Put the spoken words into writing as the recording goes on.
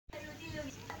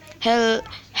Hell,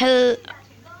 hell,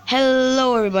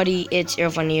 hello everybody, it's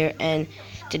Irfan here, and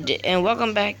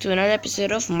welcome back to another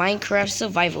episode of Minecraft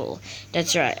Survival.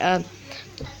 That's right.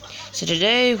 So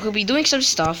today we'll be doing some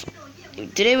stuff.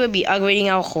 Today we'll be upgrading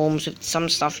our homes with some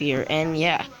stuff here, and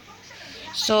yeah.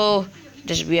 So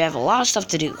we have a lot of stuff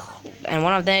to do, and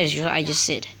one of them is what I just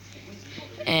said.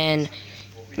 And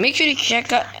make sure to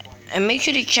check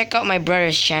out my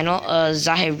brother's channel,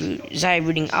 Zahir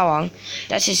Ruding Awang.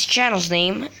 That's his channel's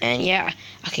name. And yeah,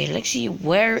 okay, let's see,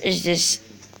 where is this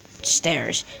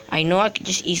stairs? I know I could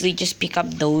just easily just pick up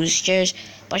those stairs,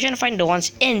 but I'm trying to find the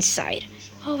ones inside.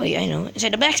 Oh wait, I know,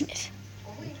 inside the blacksmith.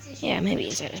 Yeah, maybe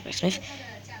inside the blacksmith.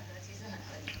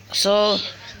 So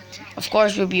of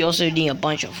course we'll be also needing a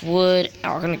bunch of wood.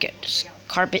 Now we're gonna get this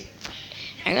carpet.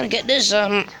 I'm gonna get this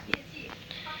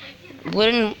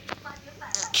wooden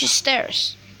just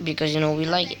stairs because we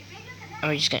like it.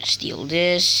 And we're just gonna steal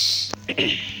this,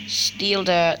 steal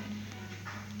that.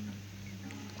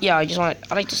 Yeah, I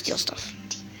like to steal stuff.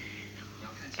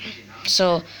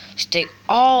 So I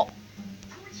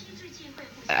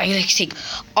like to take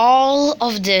all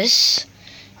of this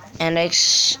and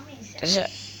that's it.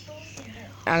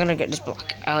 I'm gonna get this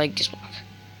block. I like this block.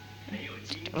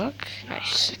 Look,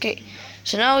 nice. Okay,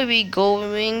 so now we'll be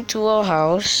going to our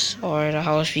house, or the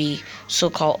house we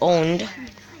so-called owned.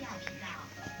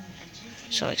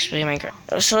 So let's play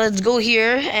Minecraft. So let's go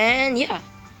here, and yeah,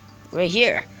 right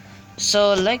here.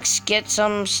 So let's get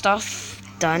some stuff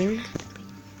done.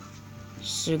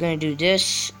 So we're gonna do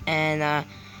this, and I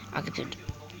could put a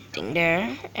thing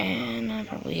there, and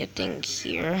probably a thing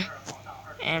here,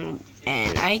 and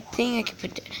I think I could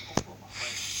put the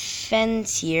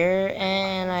fence here,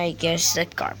 and I guess the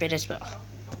carpet as well.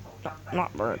 No,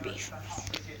 not bird beef.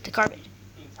 The carpet.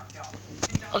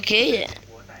 Okay.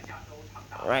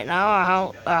 Right now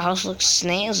our house looks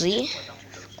snazzy.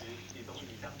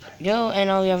 And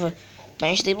now we have a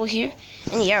bench table here.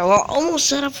 And yeah, we're almost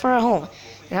set up for our home.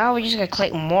 Now we just gotta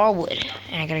collect more wood.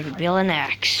 And I gotta build an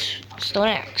axe. Stone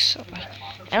axe.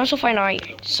 And also find iron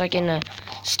so I can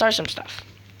start some stuff.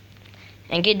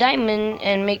 And get diamond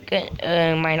and make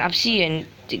mine obsidian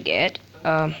to get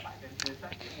to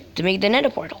make the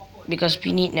nether portal. Because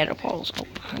we need nether portals. Oh,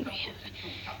 I'm hungry.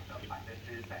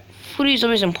 Food is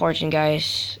always important,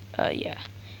 guys. Yeah,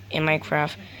 in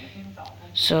Minecraft.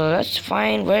 So let's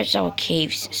find where's our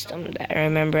cave system. That I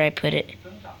remember I put it.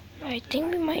 I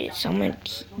think we might have somewhere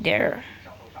there.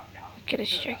 Okay, let's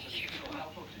check here.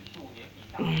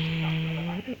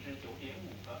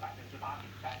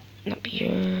 Up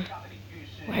here.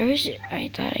 Where is it? I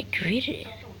thought I created it.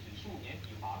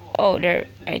 Oh, there.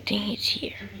 I think it's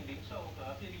here.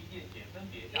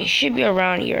 It should be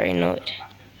around here. I know it.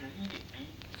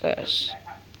 Cause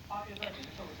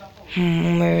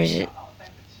where is it?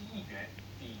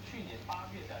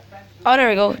 Oh, there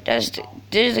we go. This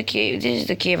is the cave. This is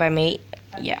the cave I made.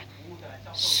 Yeah.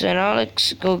 So now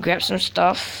let's go grab some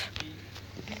stuff.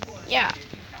 Yeah.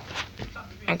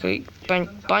 I got a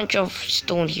bunch of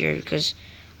stone here because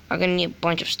I'm gonna need a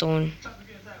bunch of stone.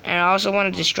 And I also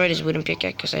want to destroy this wooden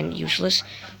pickaxe because I'm useless.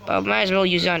 But I might as well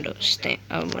use it on those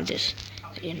this.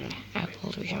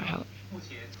 Apples, we can help.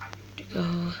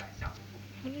 Go.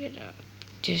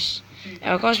 Just,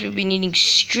 and of course we'll be needing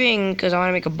string because I want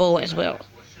to make a bow as well.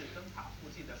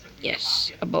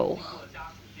 Yes, a bow.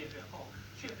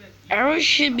 Arrows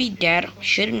shouldn't be that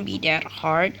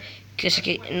hard because I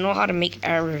can know how to make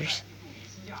arrows.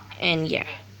 And yeah,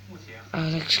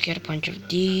 let's get a bunch of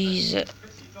these.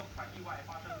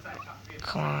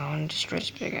 Come on, destroy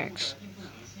this pickaxe.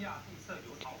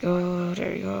 Go,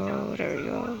 there you go, there you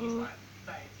go.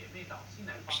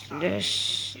 Let's do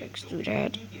this, let's do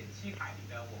that.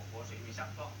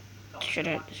 Destroy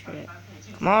that, destroy that.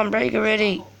 Come on, break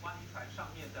already.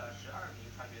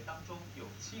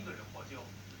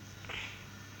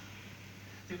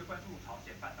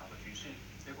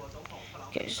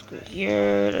 Okay, let's go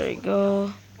here, there you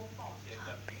go.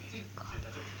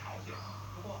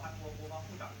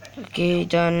 Okay,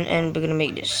 done, and we're gonna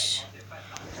make this.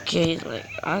 Okay, like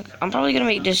I'm probably gonna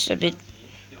make this a bit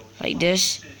like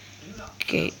this.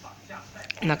 Okay,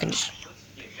 I'm not gonna just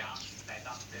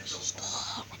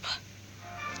stop.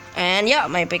 And yeah,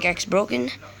 my pickaxe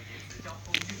broken.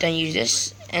 Then use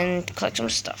this and collect some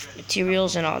stuff,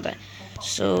 materials and all that.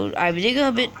 So I dig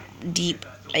a bit deep,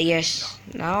 I guess.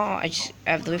 Now I just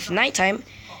have to wait for nighttime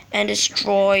and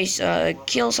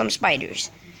kill some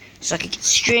spiders, so I can get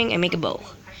string and make a bow.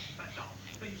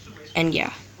 And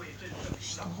yeah.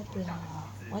 Stop it.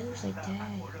 Why was like that?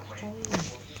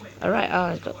 Alright,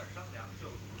 let's go.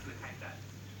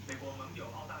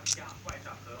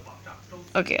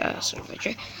 Okay, sorry,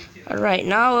 Alright,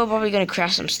 now we're probably gonna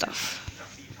craft some stuff.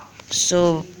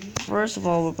 So first of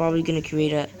all, we're probably gonna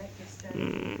create a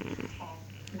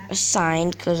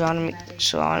sign because I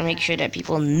wanna make sure that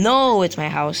people know it's my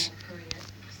house.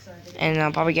 And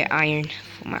I'll probably get iron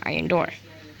for my iron door.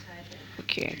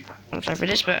 Okay, I'm sorry for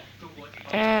this, but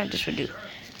this would do.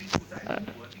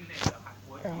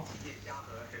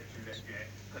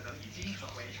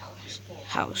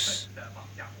 House.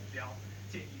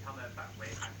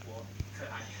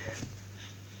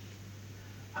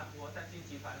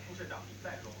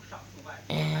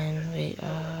 And wait,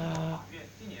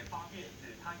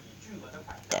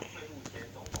 then.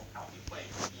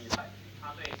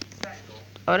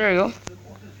 Oh, there we go.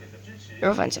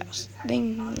 Irfan's house.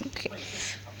 Ding. Okay.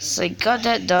 So I got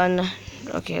that done.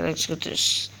 Okay, let's go to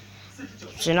this.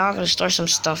 So now I'm gonna store some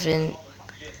stuff in.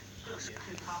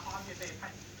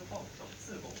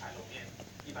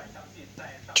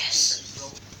 Yes.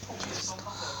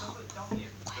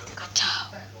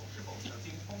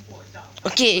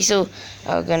 Okay, so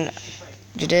I'm gonna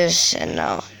do this and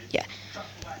now, yeah.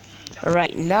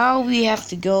 Alright, now we have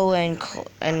to go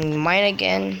and mine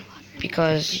again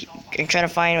because you're trying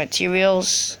to find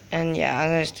materials, and yeah, I'm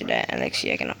gonna do that. And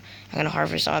actually, I'm gonna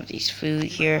harvest some of these food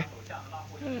here.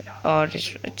 Oh,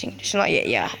 this I think it's not yet.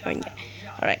 Yeah, I mean, yeah.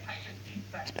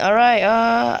 Alright.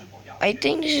 I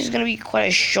think this is gonna be quite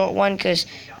a short one because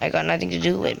I got nothing to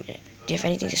do. Wait a minute. Do you have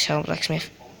anything to sell, blacksmith?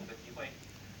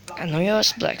 I know you're a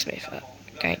blacksmith.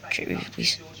 Can I trade with you,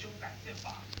 please?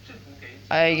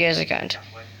 I guess I can't.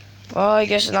 Well, I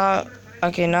guess not.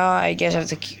 Okay, now I guess I have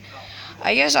to.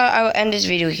 I guess I'll end this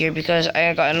video here because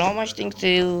I got not much things to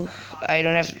do. I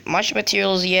don't have much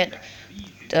materials yet.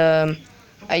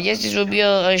 I guess this will be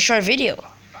a short video.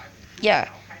 Yeah.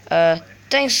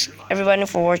 Thanks everybody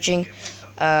for watching.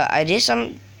 I did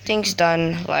some things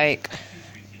done like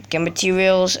get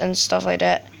materials and stuff like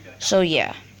that. So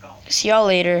yeah. See y'all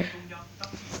later.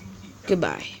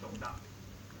 Goodbye.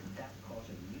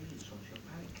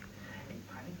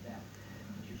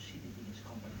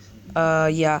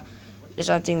 Yeah. There's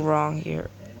nothing wrong here.